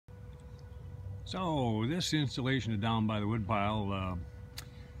So this installation of Down by the Woodpile,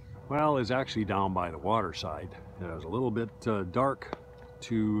 well, is actually down by the water side. It was a little bit dark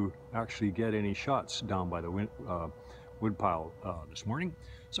to actually get any shots down by the woodpile this morning.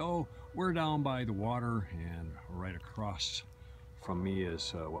 So we're down by the water, and right across from me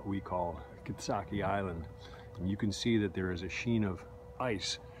is what we call Kitsaki Island. And you can see that there is a sheen of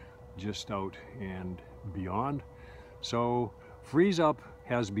ice just out and beyond. So freeze up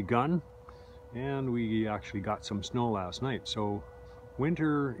has begun, and we actually got some snow last night. So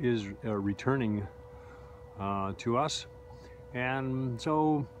winter is returning to us, and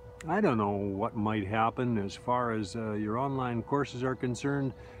so I don't know what might happen as far as your online courses are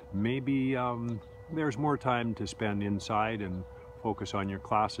concerned. Maybe there's more time to spend inside and focus on your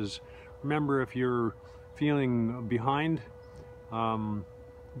classes. Remember, if you're feeling behind,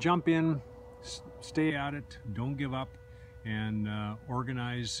 jump in, stay at it, don't give up, and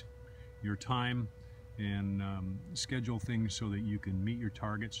organize your time and schedule things so that you can meet your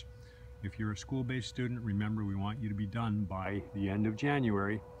targets. If you're a school-based student, remember, we want you to be done by the end of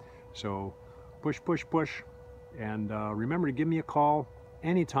January. So push, push, push, and remember to give me a call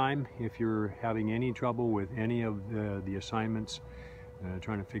anytime if you're having any trouble with any of the assignments,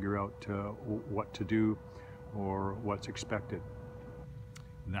 trying to figure out what to do or what's expected.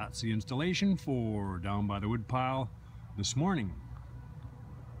 That's the installation for Down by the Woodpile this morning.